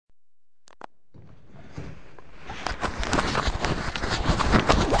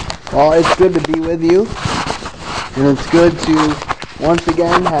Well, it's good to be with you, and it's good to once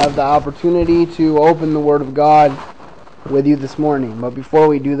again have the opportunity to open the Word of God with you this morning. But before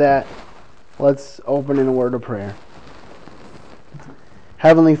we do that, let's open in a word of prayer.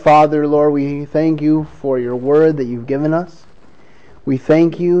 Heavenly Father, Lord, we thank you for your Word that you've given us. We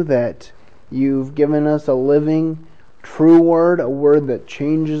thank you that you've given us a living, true Word, a Word that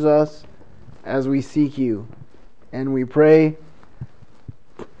changes us as we seek you. And we pray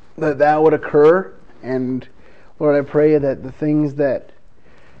that would occur, and Lord, I pray that the things that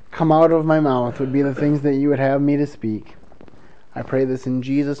come out of my mouth would be the things that you would have me to speak. I pray this in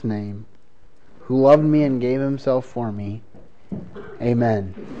Jesus' name, who loved me and gave himself for me.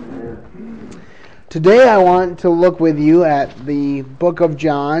 Amen. Today I want to look with you at the book of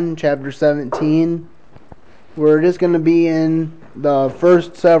John, chapter 17. We're just going to be in the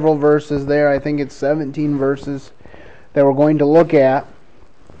first several verses there. I think it's 17 verses that we're going to look at.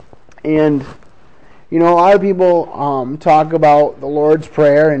 And, you know, a lot of people talk about the Lord's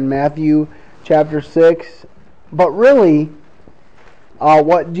Prayer in Matthew chapter 6. But really,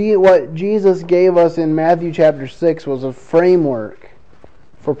 what Jesus gave us in Matthew chapter 6 was a framework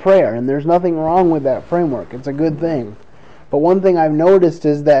for prayer. And there's nothing wrong with that framework. It's a good thing. But one thing I've noticed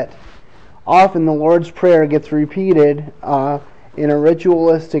is that often the Lord's Prayer gets repeated in a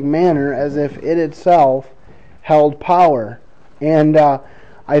ritualistic manner as if it itself held power. And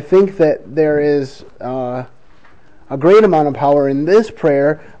I think that there is a great amount of power in this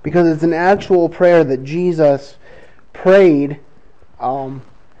prayer because it's an actual prayer that Jesus prayed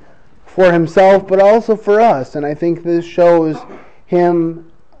for himself, but also for us. And I think this shows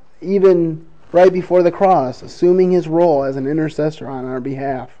him even right before the cross, assuming his role as an intercessor on our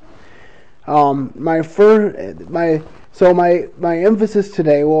behalf. My emphasis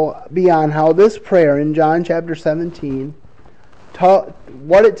today will be on how this prayer in John chapter 17,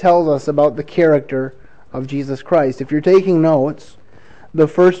 what it tells us about the character of Jesus Christ. If you're taking notes, the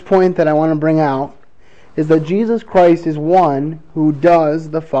first point that I want to bring out is that Jesus Christ is one who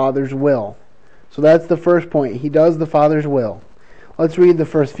does the Father's will. So that's the first point. He does the Father's will. Let's read the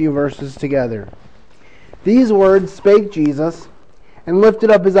first few verses together. These words spake Jesus, and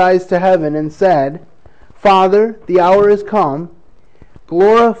lifted up his eyes to heaven, and said, Father, the hour is come.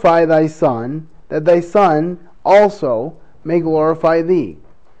 Glorify thy Son, that thy Son also may glorify thee,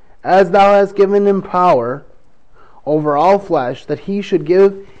 as thou hast given him power over all flesh, that he should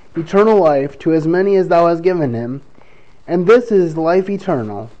give eternal life to as many as thou hast given him. And this is life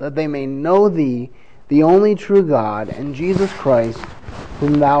eternal, that they may know thee, the only true God, and Jesus Christ,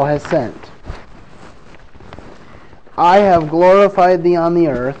 whom thou hast sent. I have glorified thee on the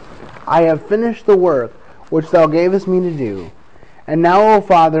earth. I have finished the work which thou gavest me to do. And now, O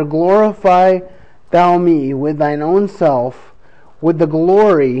Father, glorify thou me with thine own self, with the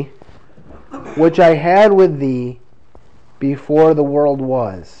glory which I had with thee before the world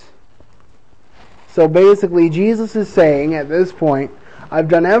was. So basically, Jesus is saying at this point, I've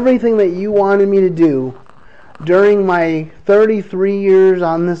done everything that you wanted me to do during my 33 years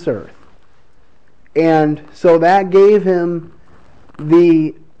on this earth. And so that gave him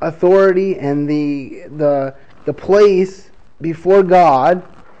the authority and the place before God,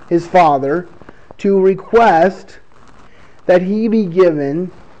 his Father, to request that he be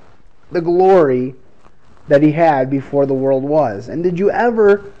given the glory that he had before the world was. And did you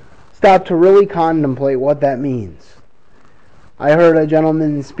ever stop to really contemplate what that means? I heard a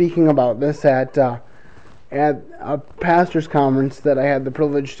gentleman speaking about this at a pastor's conference that I had the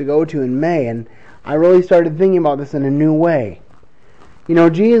privilege to go to in May, and I really started thinking about this in a new way. You know,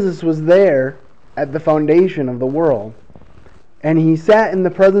 Jesus was there at the foundation of the world, and he sat in the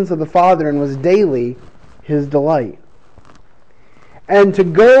presence of the Father and was daily his delight. And to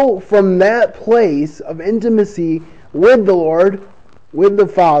go from that place of intimacy with the Lord, with the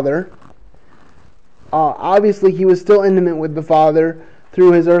Father, obviously he was still intimate with the Father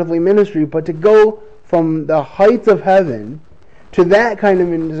through his earthly ministry, but to go from the heights of heaven to that kind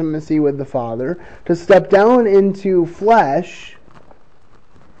of intimacy with the Father, to step down into flesh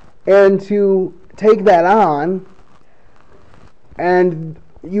and to take that on, and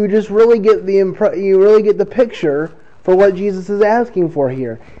you just really get the picture for what Jesus is asking for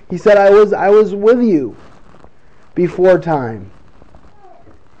here. He said, I was with you before time,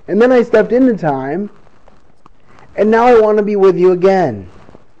 and then I stepped into time, and now I want to be with you again.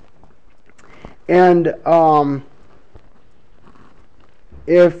 And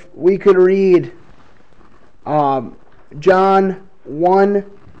if we could read John 1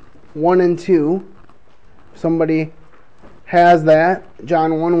 and 2, somebody has that,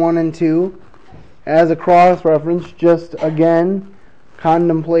 John 1 and 2, as a cross-reference, just again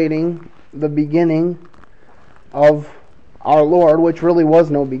contemplating the beginning of our Lord, which really was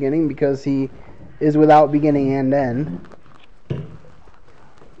no beginning because he is without beginning and end.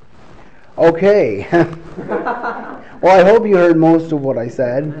 Okay. Well, I hope you heard most of what I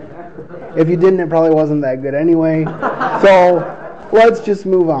said. If you didn't, it probably wasn't that good anyway. So let's just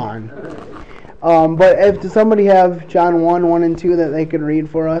move on. But does somebody have John 1 and 2 that they could read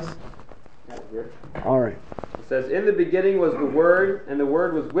for us? All right. It says, "In the beginning was the Word, and the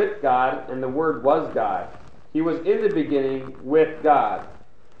Word was with God, and the Word was God. He was in the beginning with God."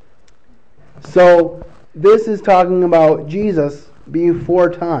 So this is talking about Jesus before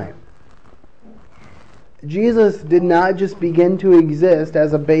time. Jesus did not just begin to exist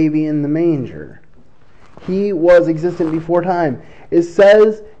as a baby in the manger. He was existent before time. It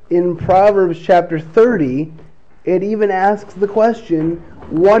says in Proverbs chapter 30, it even asks the question,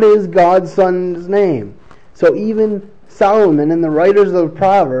 what is God's Son's name? So even Solomon and the writers of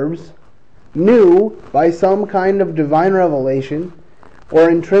Proverbs knew by some kind of divine revelation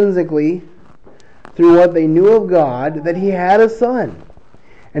or intrinsically through what they knew of God that he had a son.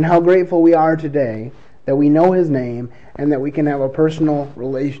 And how grateful we are today that we know his name and that we can have a personal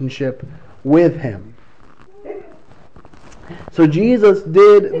relationship with him. So Jesus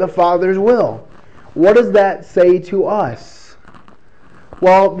did the Father's will. What does that say to us?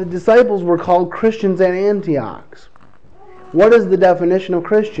 Well, the disciples were called Christians at Antioch. What is the definition of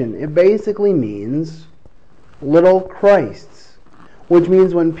Christian? It basically means little Christs, which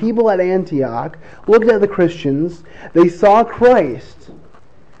means when people at Antioch looked at the Christians, they saw Christ.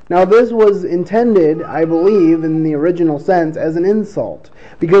 Now this was intended, I believe, in the original sense, as an insult,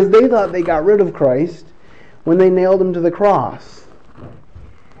 because they thought they got rid of Christ when they nailed him to the cross.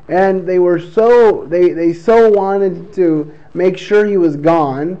 And they so wanted to make sure he was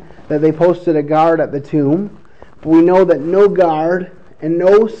gone that they posted a guard at the tomb. But we know that no guard and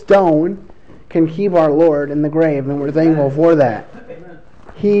no stone can keep our Lord in the grave, and we're thankful for that.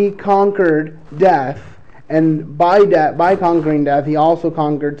 He conquered death. And by conquering death, he also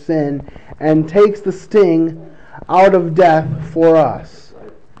conquered sin and takes the sting out of death for us.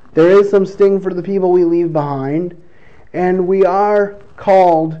 There is some sting for the people we leave behind, and we are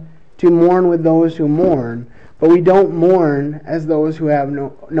called to mourn with those who mourn, but we don't mourn as those who have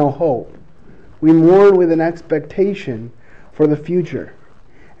no hope. We mourn with an expectation for the future.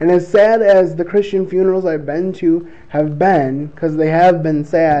 And as sad as the Christian funerals I've been to have been, because they have been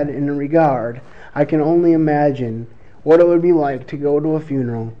sad in a regard, I can only imagine what it would be like to go to a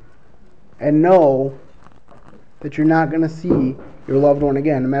funeral and know that you're not going to see your loved one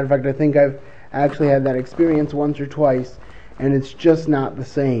again. As a matter of fact, I think I've actually had that experience once or twice, and it's just not the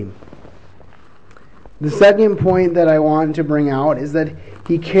same. The second point that I want to bring out is that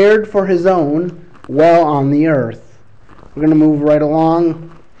he cared for his own while on the earth. We're going to move right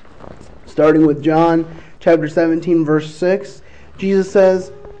along, starting with John chapter 17, verse 6. Jesus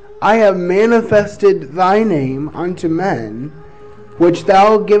says, "I have manifested thy name unto men, which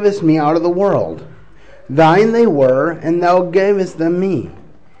thou givest me out of the world. Thine they were, and thou gavest them me,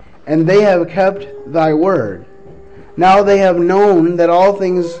 and they have kept thy word. Now they have known that all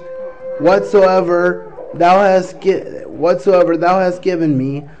things whatsoever thou hast given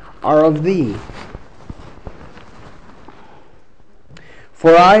me are of thee.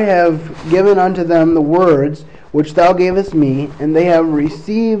 For I have given unto them the words which thou gavest me, and they have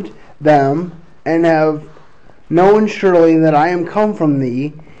received them, and have known surely that I am come from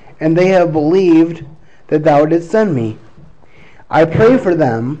thee, and they have believed that thou didst send me. I pray for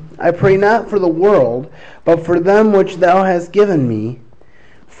them. I pray not for the world, but for them which thou hast given me,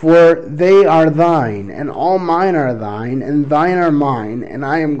 for they are thine, and all mine are thine, and thine are mine, and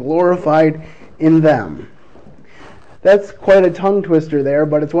I am glorified in them." That's quite a tongue twister there,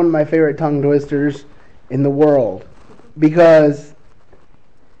 but it's one of my favorite tongue twisters in the world, because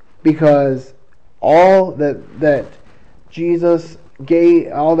all that Jesus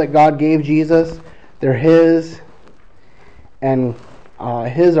gave, all that God gave Jesus, they're his, and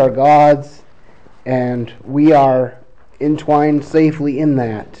his are God's, and we are entwined safely in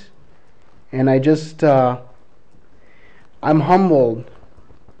that. And I just I'm humbled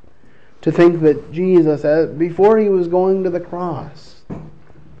to think that Jesus, before he was going to the cross,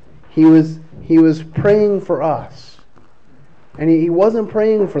 he was praying for us. And he wasn't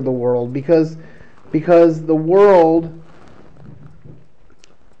praying for the world, because the world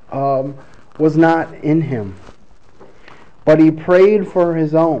was not in him. But he prayed for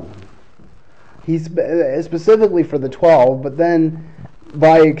his own. He specifically for the 12, but then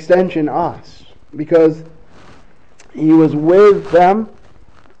by extension us, because he was with them.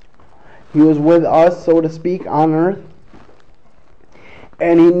 He was with us, so to speak, on earth.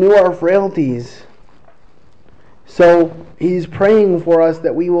 And he knew our frailties. So he's praying for us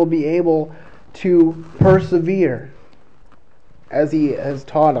that we will be able to persevere as he has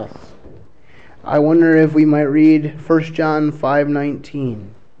taught us. I wonder if we might read 1 John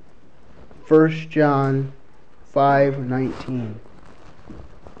 5:19. 1 John 5:19.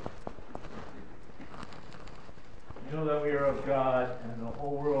 You know that we are of God, and the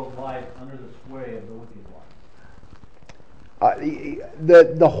whole world lies under the sway of the wicked one.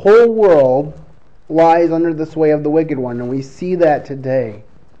 The whole world lies under the sway of the wicked one, and we see that today.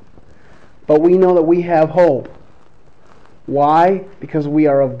 But we know that we have hope. Why? Because we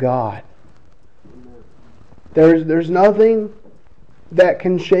are of God. There's nothing that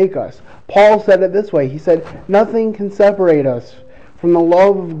can shake us. Paul said it this way. He said, nothing can separate us from the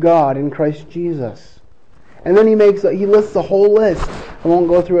love of God in Christ Jesus. And then he lists a whole list. I won't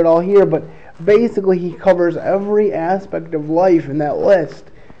go through it all here, but basically he covers every aspect of life in that list.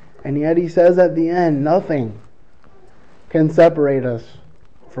 And yet he says at the end, nothing can separate us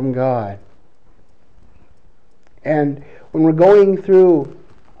from God. And when we're going through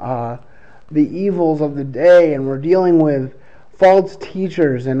the evils of the day, and we're dealing with false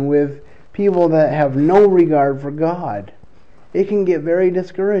teachers and with people that have no regard for God, it can get very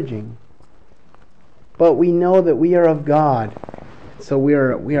discouraging. But we know that we are of God, so we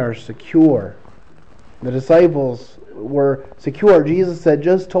are secure. The disciples were secure. Jesus had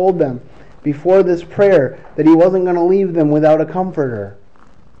just told them before this prayer that he wasn't going to leave them without a comforter,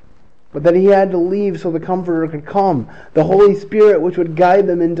 but that he had to leave so the comforter could come, the Holy Spirit, which would guide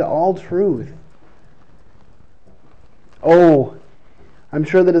them into all truth. Oh, I'm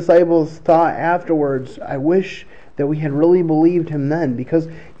sure the disciples thought afterwards, I wish that we had really believed him then, because,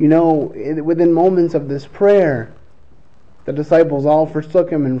 within moments of this prayer, the disciples all forsook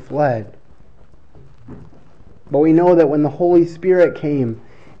him and fled. But we know that when the Holy Spirit came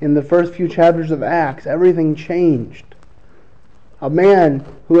in the first few chapters of Acts, everything changed. A man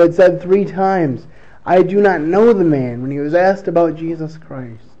who had said 3 times, I do not know the man, when he was asked about Jesus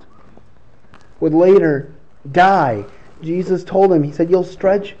Christ, would later die. Jesus told him, he said, you'll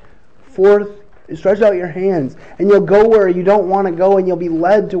stretch out your hands, and you'll go where you don't want to go, and you'll be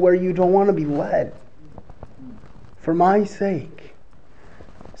led to where you don't want to be led. For my sake.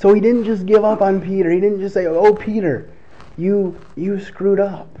 So he didn't just give up on Peter. He didn't just say, oh, Peter, you screwed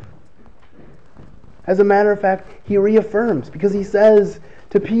up. As a matter of fact, he reaffirms, because he says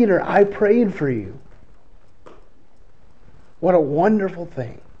to Peter, I prayed for you. What a wonderful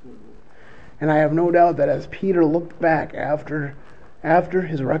thing. And I have no doubt that as Peter looked back after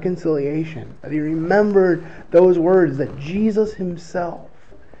his reconciliation, that he remembered those words that Jesus himself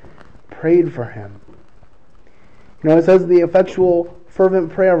prayed for him. It says the effectual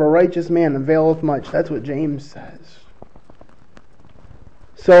fervent prayer of a righteous man availeth much. That's what James says.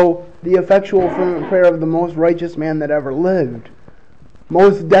 So, the effectual fervent prayer of the most righteous man that ever lived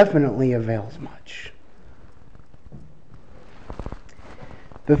most definitely avails much.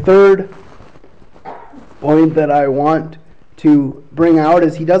 The third point that I want to bring out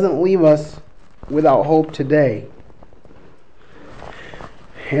is he doesn't leave us without hope today.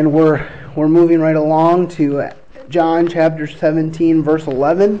 And we're moving right along to John chapter 17, verse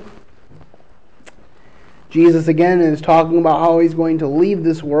 11. Jesus again is talking about how he's going to leave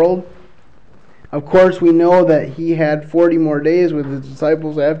this world. Of course, we know that he had 40 more days with his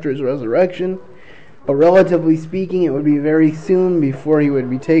disciples after his resurrection. But relatively speaking, it would be very soon before he would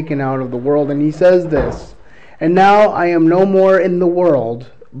be taken out of the world. And he says this, and now I am no more in the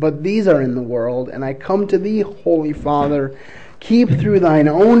world, but these are in the world, and I come to thee, Holy Father, keep through thine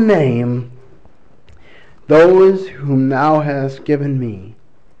own name those whom thou hast given me,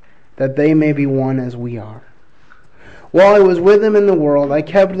 that they may be one as we are. While I was with them in the world, I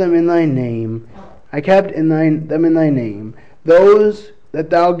kept them in thy name. Them in thy name. Those that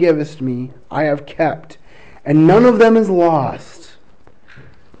thou givest me, I have kept, and none of them is lost,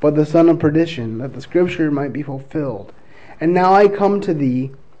 but the son of perdition, that the scripture might be fulfilled. And now I come to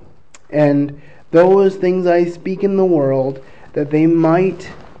thee, and those things I speak in the world, that they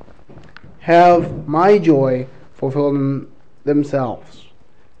might have my joy fulfilled themselves.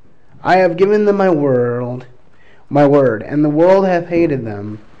 I have given them my word, and the world hath hated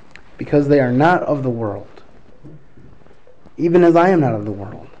them, because they are not of the world, even as I am not of the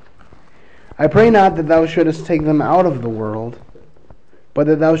world. I pray not that thou shouldest take them out of the world, but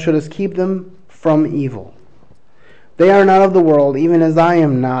that thou shouldest keep them from evil. They are not of the world, even as I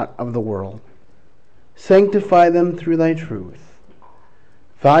am not of the world. Sanctify them through thy truth.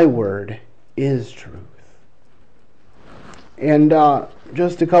 Thy word is truth. And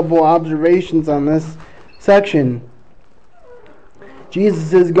just a couple observations on this section.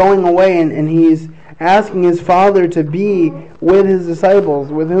 Jesus is going away and he's asking his Father to be with his disciples,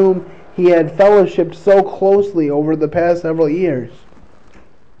 with whom he had fellowshiped so closely over the past several years.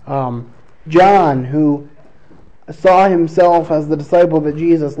 John, who saw himself as the disciple that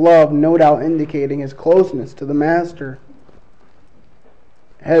Jesus loved, no doubt indicating his closeness to the Master,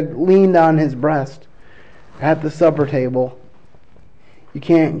 had leaned on his breast at the supper table. You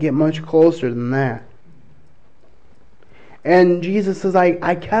can't get much closer than that. And Jesus says,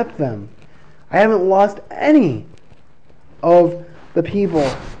 I kept them. I haven't lost any of the people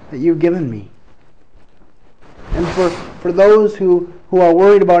that you've given me. And for those who are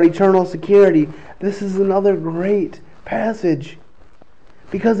worried about eternal security, this is another great passage.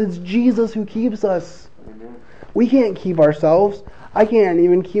 Because it's Jesus who keeps us. Amen. We can't keep ourselves. I can't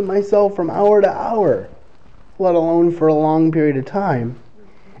even keep myself from hour to hour, let alone for a long period of time.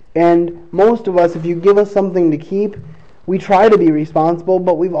 And most of us, if you give us something to keep, we try to be responsible,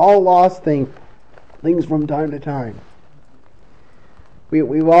 but we've all lost things from time to time.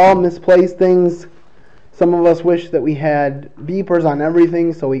 We've all misplaced things. Some of us wish that we had beepers on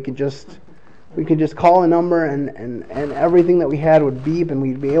everything so we could just call a number and everything that we had would beep and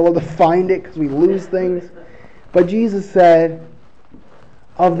we'd be able to find it because we lose things. But Jesus said,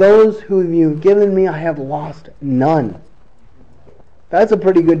 of those who you've given me, I have lost none. That's a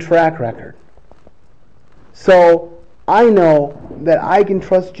pretty good track record. So I know that I can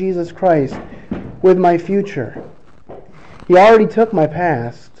trust Jesus Christ with my future. He already took my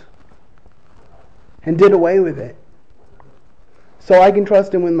past and did away with it. So I can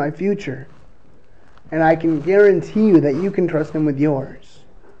trust Him with my future. And I can guarantee you that you can trust Him with yours.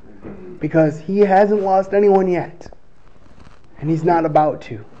 Because He hasn't lost anyone yet. And He's not about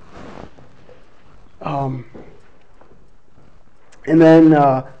to. And then,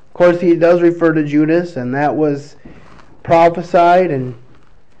 of course, He does refer to Judas, and that was prophesied. And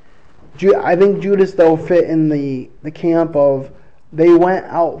I think Judas, though, fit in the camp of they went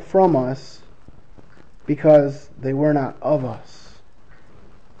out from us because they were not of us.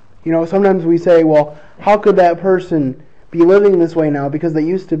 You know, sometimes we say, well, how could that person be living this way now because they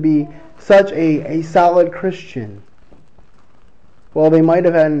used to be such a solid Christian? Well, they might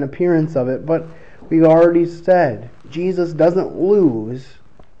have had an appearance of it, but we've already said Jesus doesn't lose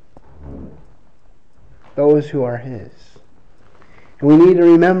those who are His. And we need to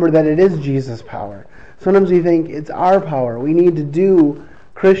remember that it is Jesus' power. Sometimes we think it's our power. We need to do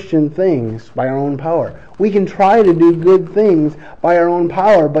Christian things by our own power. We can try to do good things by our own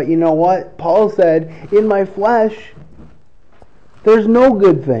power, but you know what? Paul said, in my flesh, there's no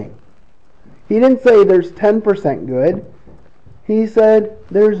good thing. He didn't say there's 10% good. He said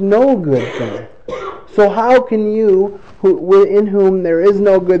there's no good thing. So how can you, in whom there is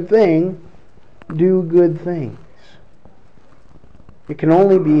no good thing, do good things? It can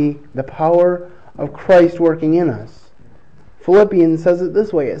only be the power of Christ working in us. Philippians says it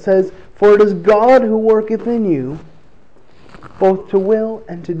this way. It says, for it is God who worketh in you, both to will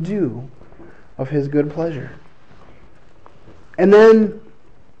and to do of His good pleasure. And then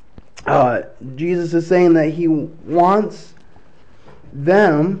Jesus is saying that He wants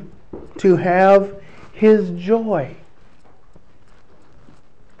them to have His joy.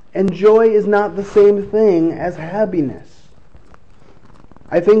 And joy is not the same thing as happiness.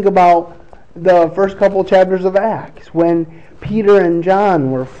 I think about the first couple chapters of Acts when Peter and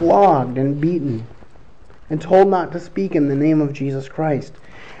John were flogged and beaten and told not to speak in the name of Jesus Christ.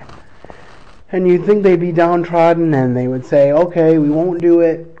 And you'd think they'd be downtrodden and they would say, okay, we won't do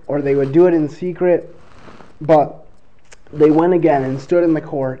it, or they would do it in secret. But they went again and stood in the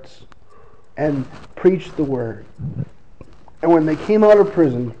courts and preached the word. And when they came out of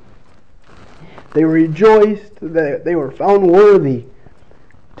prison, they rejoiced that they were found worthy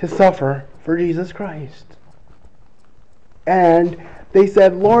to suffer for Jesus Christ. And they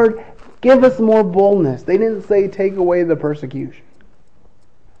said, Lord, give us more boldness. They didn't say take away the persecution.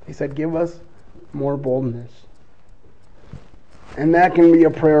 They said, give us more boldness. And that can be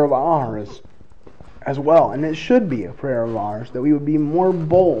a prayer of ours as well. And it should be a prayer of ours, that we would be more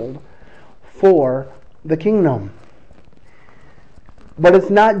bold for the kingdom. But it's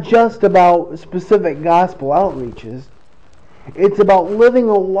not just about specific gospel outreaches. It's about living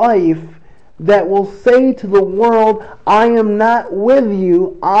a life that will say to the world, I am not with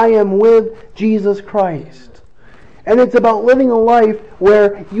you, I am with Jesus Christ. And it's about living a life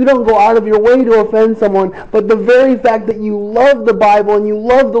where you don't go out of your way to offend someone, but the very fact that you love the Bible and you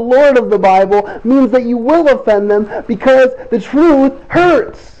love the Lord of the Bible means that you will offend them because the truth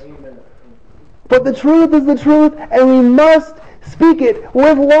hurts. Amen. But the truth is the truth, and we must speak it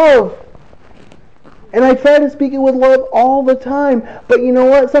with love. And I try to speak it with love all the time. But you know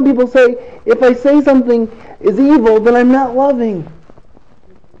what? Some people say, if I say something is evil, then I'm not loving.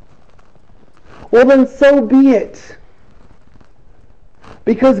 Well, then so be it.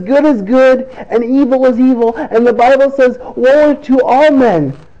 Because good is good and evil is evil. And the Bible says, woe to all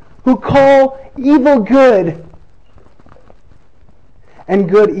men who call evil good and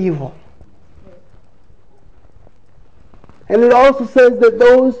good evil. And it also says that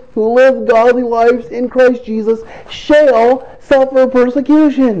those who live godly lives in Christ Jesus shall suffer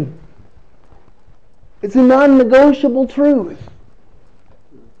persecution. It's a non-negotiable truth.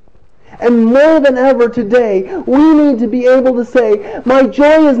 And more than ever today, we need to be able to say, my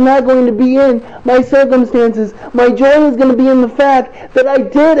joy is not going to be in my circumstances. My joy is going to be in the fact that I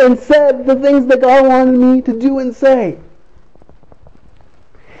did and said the things that God wanted me to do and say.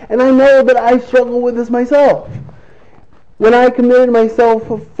 And I know that I struggle with this myself. When I committed myself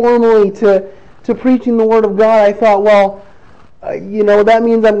formally to preaching the Word of God, I thought, well, that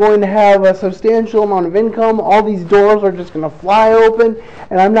means I'm going to have a substantial amount of income. All these doors are just going to fly open,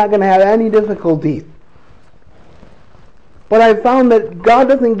 and I'm not going to have any difficulty. But I've found that God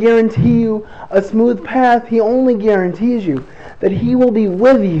doesn't guarantee you a smooth path. He only guarantees you that He will be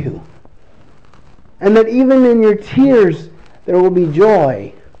with you. And that even in your tears, there will be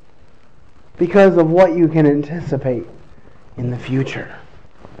joy because of what you can anticipate in the future.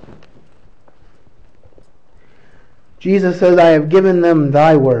 Jesus says, I have given them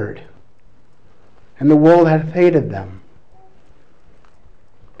thy word, and the world hath hated them,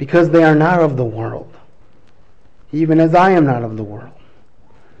 because they are not of the world, even as I am not of the world.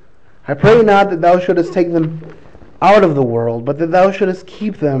 I pray not that thou shouldest take them out of the world, but that thou shouldest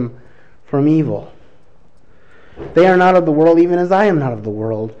keep them from evil. They are not of the world, even as I am not of the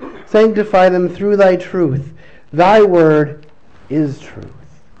world. Sanctify them through thy truth. Thy word is truth.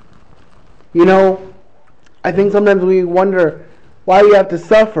 I think sometimes we wonder why we have to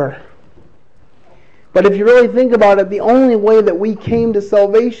suffer. But if you really think about it, the only way that we came to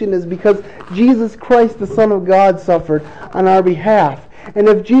salvation is because Jesus Christ, the Son of God, suffered on our behalf. And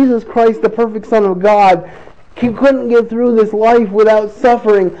if Jesus Christ, the perfect Son of God, couldn't get through this life without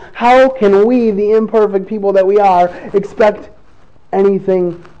suffering, how can we, the imperfect people that we are, expect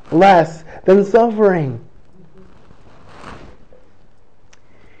anything less than suffering?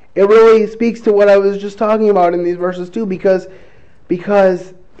 It really speaks to what I was just talking about in these verses too, because He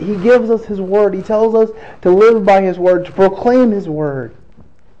gives us His word. He tells us to live by His word, to proclaim His word.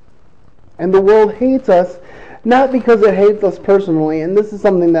 And the world hates us, not because it hates us personally, and this is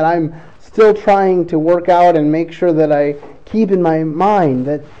something that I'm still trying to work out and make sure that I keep in my mind,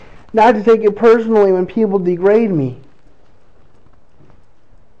 that not to take it personally when people degrade me.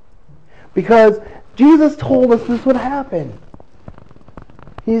 Because Jesus told us this would happen.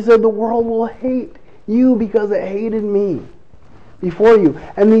 He said the world will hate you because it hated me before you.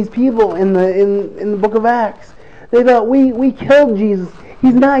 And these people in the book of Acts, they thought, we killed Jesus.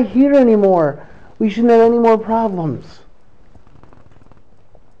 He's not here anymore. We shouldn't have any more problems.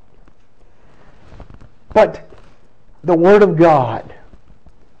 But the Word of God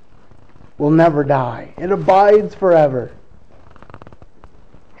will never die. It abides forever.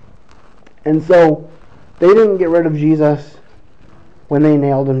 And so they didn't get rid of Jesus when they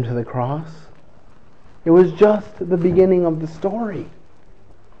nailed Him to the cross. It was just the beginning of the story.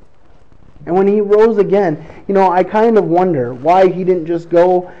 And when He rose again, I kind of wonder why He didn't just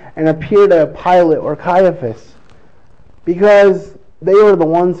go and appear to Pilate or Caiaphas. Because they were the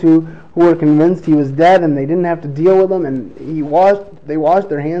ones who were convinced He was dead, and they didn't have to deal with Him, and they washed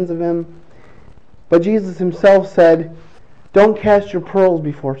their hands of Him. But Jesus Himself said, don't cast your pearls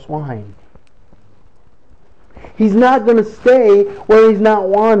before swine. He's not going to stay where He's not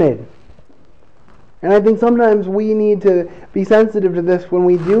wanted. And I think sometimes we need to be sensitive to this when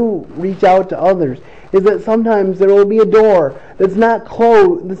we do reach out to others, is that sometimes there will be a door that's not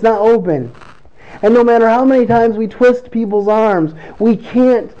closed, that's not open. And no matter how many times we twist people's arms, we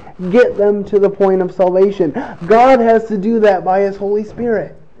can't get them to the point of salvation. God has to do that by His Holy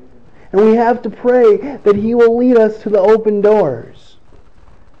Spirit. And we have to pray that He will lead us to the open doors.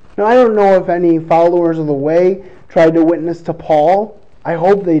 Now, I don't know if any followers of the way tried to witness to Paul. I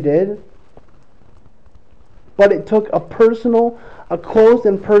hope they did. But it took a close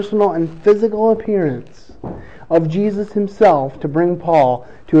and personal and physical appearance of Jesus Himself to bring Paul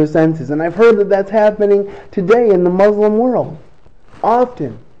to his senses. And I've heard that that's happening today in the Muslim world.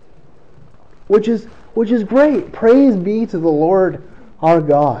 Often. Which is great. Praise be to the Lord our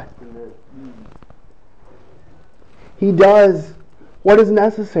God. He does what is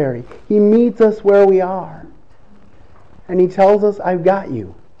necessary. He meets us where we are. And He tells us, I've got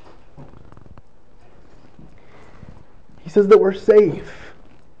you. He says that we're safe.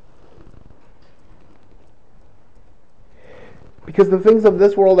 Because the things of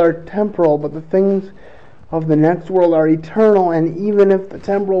this world are temporal, but the things of the next world are eternal. And even if the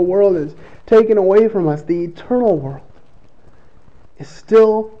temporal world is taken away from us, the eternal world is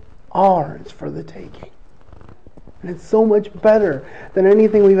still ours for the taking. And it's so much better than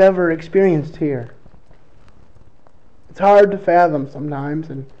anything we've ever experienced here. It's hard to fathom sometimes,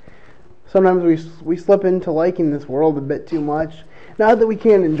 and sometimes we slip into liking this world a bit too much. Not that we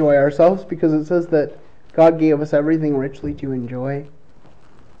can't enjoy ourselves, because it says that God gave us everything richly to enjoy,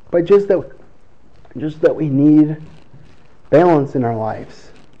 but just that we need balance in our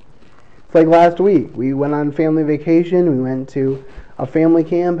lives. It's like last week. We went on family vacation. We went to a family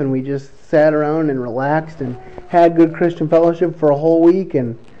camp, and we just sat around and relaxed and had good Christian fellowship for a whole week.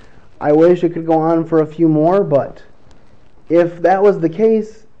 And I wish it could go on for a few more, but if that was the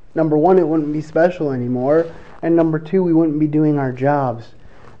case, number one, it wouldn't be special anymore, and number two, we wouldn't be doing our jobs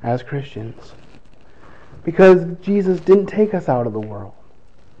as Christians. Because Jesus didn't take us out of the world.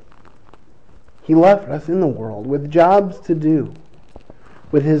 He left us in the world with jobs to do,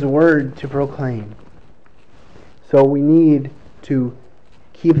 with His word to proclaim. So we need to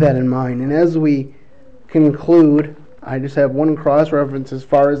keep that in mind. And as we conclude, I just have one cross-reference as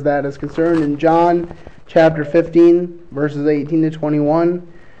far as that is concerned. In John chapter 15, verses 18 to 21,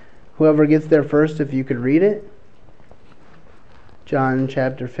 whoever gets there first, if you could read it. John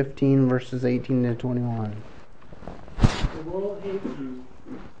chapter 15, verses 18 to 21. The world hates you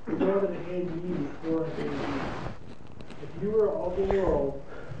more than it hated me before it hated you. If you were of the world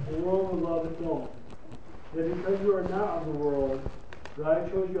would love its own. Yet because you are not of the world, but I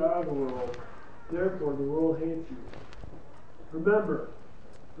chose you out of the world, therefore the world hates you. Remember,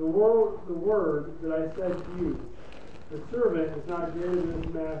 the word that I said to you, the servant is not greater than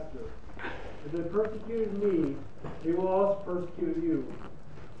his master. If they persecuted me, they will also persecute you.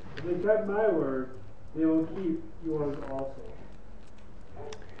 If they kept my word, they will keep yours also.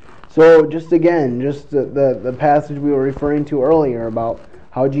 So just the passage we were referring to earlier about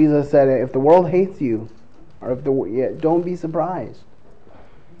how Jesus said, if the world hates you, or don't be surprised,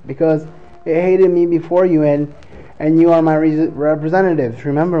 because it hated me before you, and you are my representatives.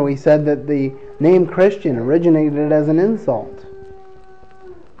 Remember, we said that the name Christian originated as an insult.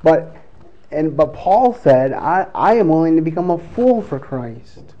 But Paul said, I am willing to become a fool for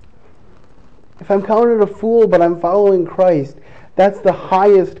Christ. If I'm counted a fool, but I'm following Christ, that's the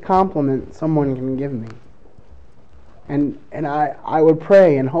highest compliment someone can give me. And I would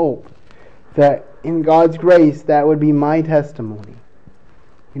pray and hope that in God's grace that would be my testimony.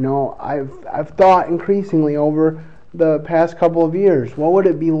 You know, I've thought increasingly over the past couple of years, what would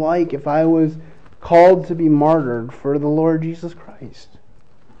it be like if I was called to be martyred for the Lord Jesus Christ?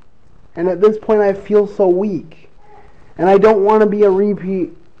 And at this point I feel so weak. And I don't want to be a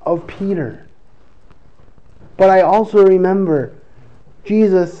repeat of Peter. But I also remember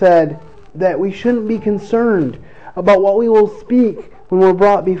Jesus said that we shouldn't be concerned about what we will speak when we're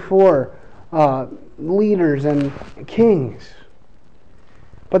brought before leaders and kings,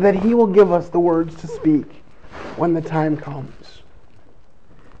 but that He will give us the words to speak when the time comes.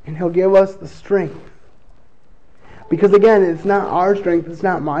 And He'll give us the strength. Because again, it's not our strength, it's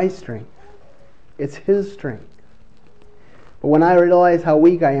not my strength. It's His strength. But when I realize how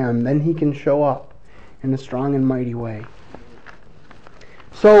weak I am, then He can show up in a strong and mighty way.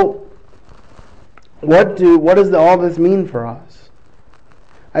 So, what does all this mean for us?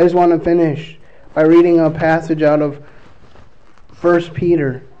 I just want to finish by reading a passage out of 1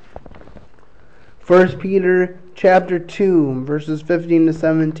 Peter. 1 Peter chapter 2, verses 15 to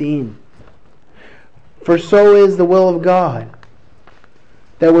 17. For so is the will of God,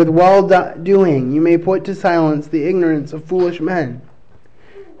 that with well-doing you may put to silence the ignorance of foolish men,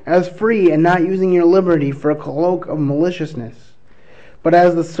 as free and not using your liberty for a cloak of maliciousness, but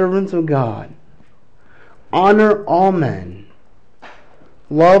as the servants of God. Honor all men,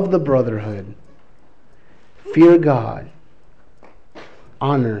 love the brotherhood, fear God,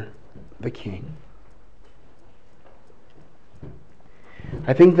 honor the king.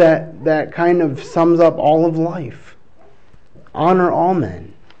 I think that kind of sums up all of life. Honor all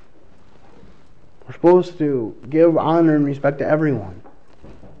men. We're supposed to give honor and respect to everyone.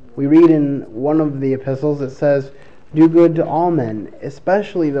 We read in one of the epistles that says, do good to all men,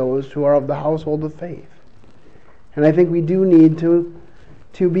 especially those who are of the household of faith. And I think we do need to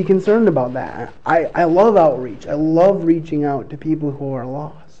be concerned about that. I love outreach. I love reaching out to people who are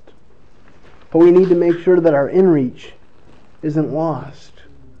lost. But we need to make sure that our inreach isn't lost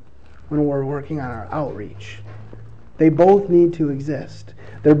when we're working on our outreach. They both need to exist.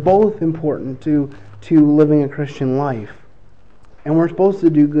 They're both important to to living a Christian life. And we're supposed to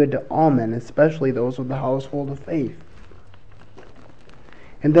do good to all men, especially those of the household of faith.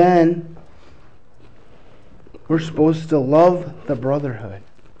 And then we're supposed to love the brotherhood.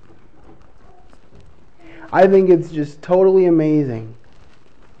 I think it's just totally amazing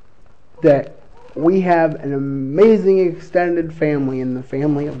that we have an amazing extended family in the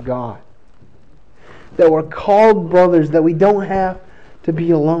family of God. That we're called brothers, that we don't have to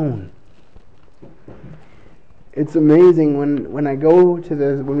be alone. It's amazing when we go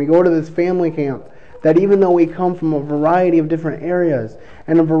to this family camp, that even though we come from a variety of different areas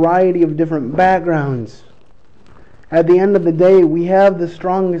and a variety of different backgrounds, at the end of the day, we have the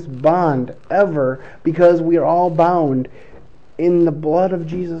strongest bond ever because we are all bound in the blood of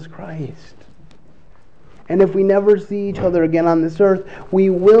Jesus Christ. And if we never see each other again on this earth, we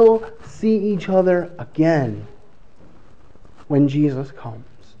will see each other again when Jesus comes.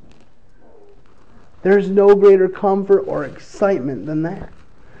 There's no greater comfort or excitement than that.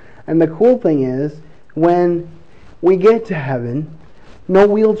 And the cool thing is, when we get to heaven, no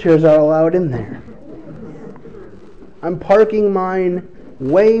wheelchairs are allowed in there. I'm parking mine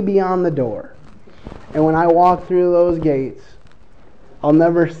way beyond the door. And when I walk through those gates, I'll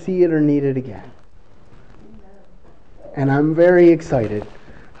never see it or need it again. And I'm very excited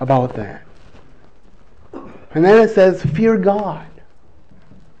about that. And then it says, fear God.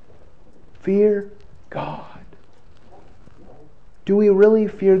 Fear God. Do we really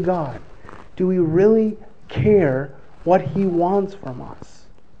fear God? Do we really care what He wants from us?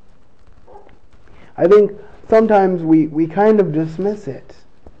 I think sometimes we kind of dismiss it.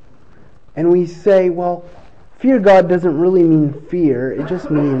 And we say, well, fear God doesn't really mean fear. It just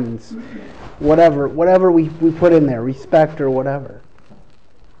means whatever we put in there, respect or whatever.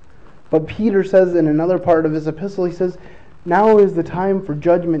 But Peter says in another part of his epistle, he says, now is the time for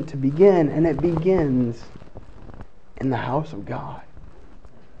judgment to begin, and it begins in the house of God.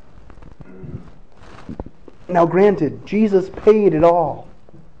 Now granted, Jesus paid it all.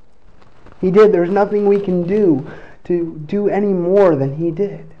 He did. There's nothing we can do to do any more than He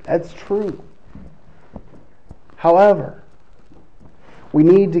did. That's true. However, we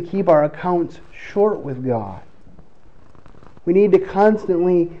need to keep our accounts short with God. We need to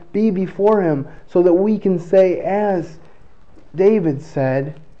constantly be before Him so that we can say, as David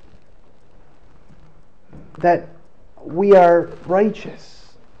said, that we are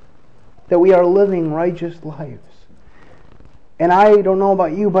righteous, that we are living righteous lives. And I don't know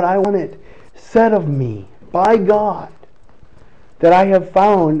about you, but I want it said of me by God that I have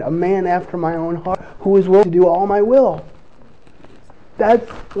found a man after my own heart who is willing to do all my will. That's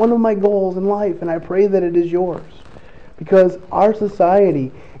one of my goals in life, and I pray that it is yours. Because our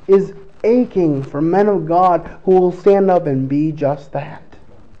society is aching for men of God who will stand up and be just that.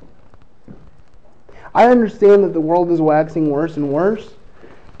 I understand that the world is waxing worse and worse,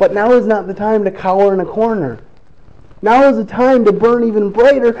 but now is not the time to cower in a corner. Now is the time to burn even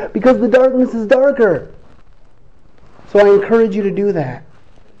brighter because the darkness is darker. So I encourage you to do that.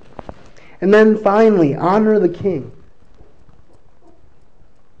 And then finally, honor the king.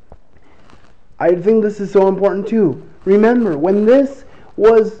 I think this is so important too. Remember, when this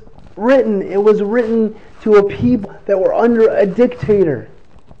was written, it was written to a people that were under a dictator,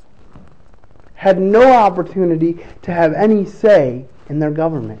 had no opportunity to have any say in their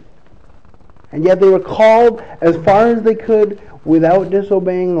government. And yet they were called as far as they could, without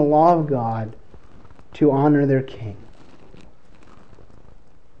disobeying the law of God, to honor their king.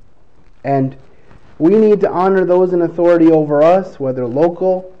 And we need to honor those in authority over us, whether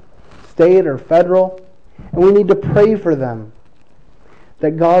local, state, or federal. And we need to pray for them,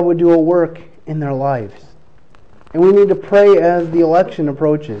 that God would do a work in their lives. And we need to pray as the election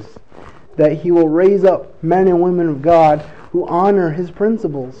approaches, that He will raise up men and women of God who honor His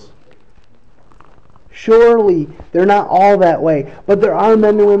principles. Surely they're not all that way, but there are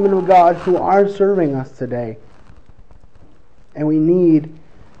men and women of God who are serving us today. And we need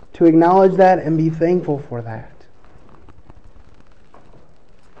to acknowledge that and be thankful for that.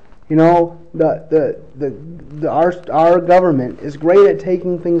 You know, our government is great at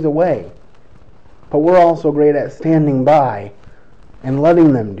taking things away, but we're also great at standing by and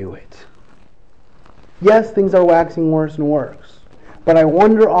letting them do it. Yes, things are waxing worse and worse, but I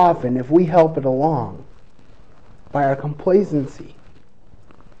wonder often if we help it along by our complacency.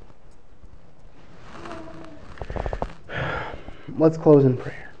 Let's close in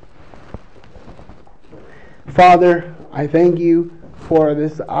prayer. Father, I thank You for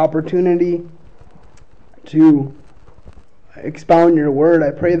this opportunity to expound Your word.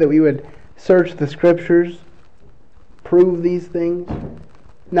 I pray that we would search the scriptures, prove these things,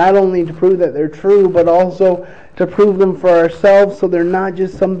 not only to prove that they're true, but also to prove them for ourselves, so they're not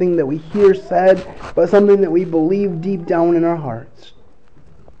just something that we hear said, but something that we believe deep down in our hearts.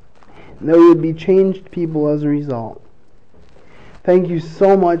 And that we would be changed people as a result. Thank you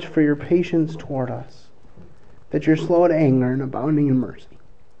so much for your patience toward us, that you're slow to anger and abounding in mercy.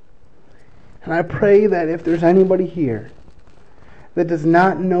 And I pray that if there's anybody here that does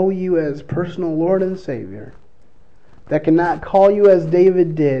not know you as personal Lord and Savior, that cannot call you as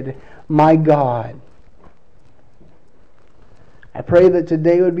David did, my God, I pray that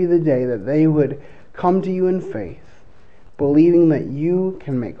today would be the day that they would come to you in faith, believing that you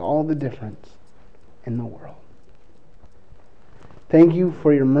can make all the difference in the world. Thank you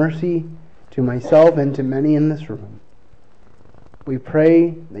for your mercy to myself and to many in this room. We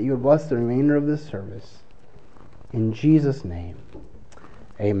pray that you would bless the remainder of this service. In Jesus' name,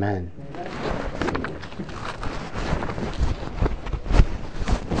 amen.